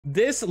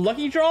This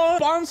lucky draw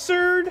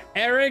sponsored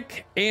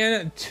Eric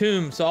and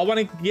Tomb. So I want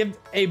to give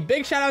a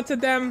big shout out to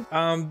them.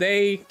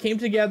 They came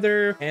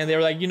together and they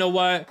were like, you know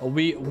what?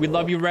 We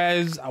love you,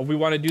 Rez. We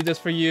want to do this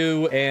for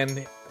you.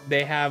 And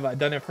they have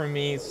done it for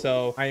me.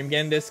 So I am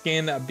getting this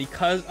skin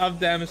because of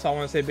them. So I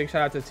want to say a big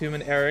shout out to Tomb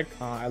and Eric.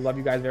 I love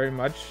you guys very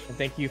much. And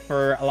thank you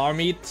for allowing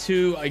me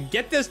to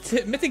get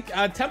this Mythic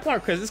Templar,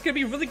 because this could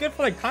be really good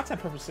for like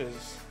content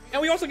purposes.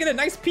 And we also get a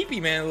nice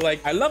PP, man.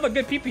 Like, I love a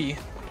good PP.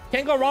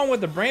 Can't go wrong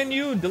with a brand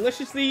new,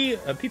 deliciously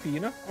PP, you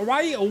know?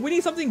 Alrighty, we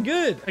need something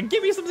good.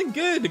 Give me something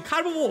good.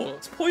 Carnival,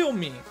 spoil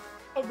me.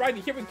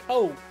 Alrighty, here we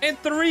go. And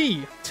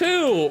 3,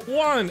 2,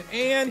 1,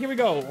 and here we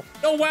go.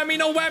 No whammy,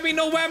 no whammy,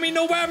 no whammy,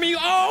 no whammy.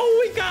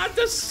 Oh, we got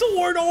the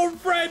sword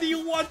already.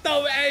 What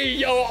the? Hey,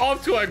 yo,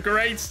 off to a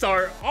great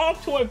start.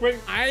 Off to a great.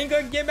 I ain't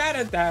gonna get mad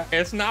at that.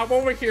 It's not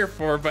what we're here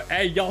for, but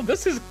hey, yo,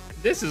 this is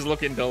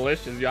looking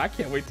delicious. Yo, I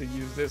can't wait to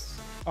use this.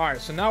 All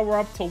right, so now we're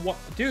up to what?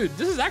 Dude,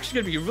 this is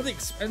actually gonna be really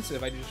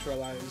expensive. I just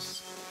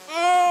realized.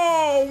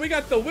 Oh, we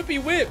got the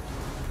whippy whip.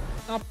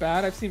 Not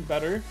bad. I've seen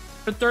better.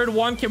 The third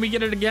one, can we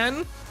get it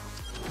again?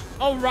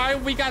 All right,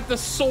 we got the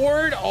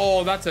sword.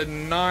 Oh, that's a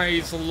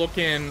nice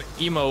looking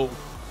emote.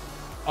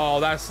 Oh,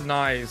 that's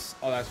nice.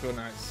 Oh, that's real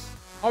nice.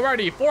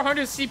 Alrighty,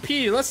 400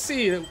 CP. Let's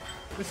see.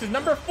 This is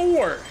number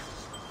 4.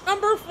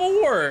 Number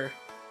 4.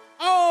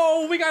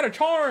 Oh, we got a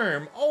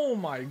charm. Oh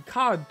my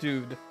God,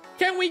 dude.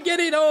 Can we get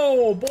it?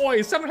 Oh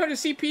boy, 700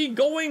 CP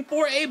going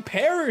for a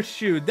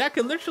parachute. That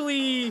could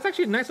literally, it's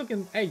actually a nice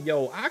looking. Hey,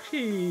 yo,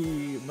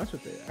 actually mess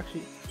with it.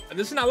 Actually,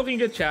 this is not looking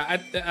good,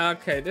 chat.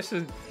 Okay, this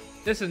is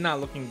not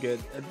looking good.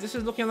 This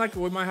is looking like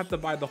we might have to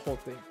buy the whole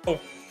thing.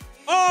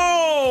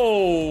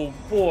 Oh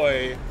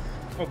boy.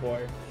 Oh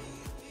boy.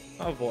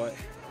 Oh boy.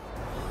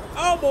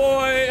 Oh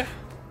boy.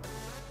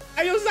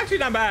 Hey, yo, this is actually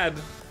not bad.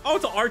 Oh,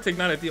 it's an Arctic,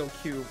 not a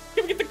DLQ.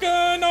 Can we get the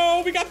gun?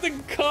 Oh, we got the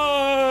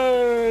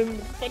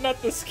gun, but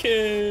not the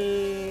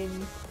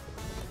skin.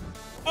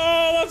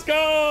 Oh, let's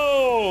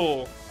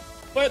go.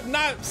 But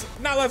not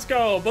let's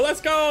go. But let's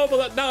go.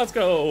 But now let's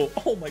go.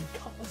 Oh my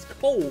God, let's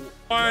go.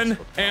 One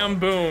and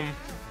boom.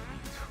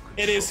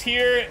 It is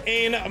here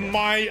in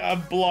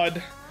my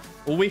blood.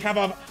 We have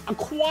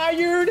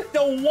acquired the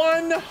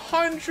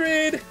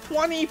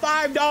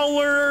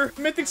 $125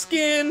 mythic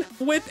skin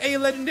with a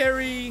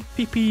legendary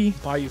PP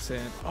Bizon.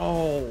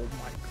 Oh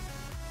my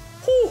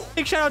God. Whew.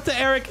 Big shout out to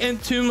Eric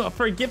and Tomb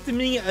for gifting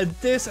me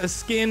this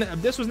skin.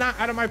 This was not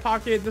out of my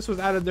pocket. This was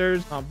out of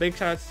theirs. Big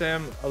shout out to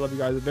them. I love you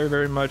guys very,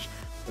 very much.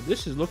 But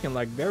this is looking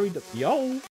like very, yo.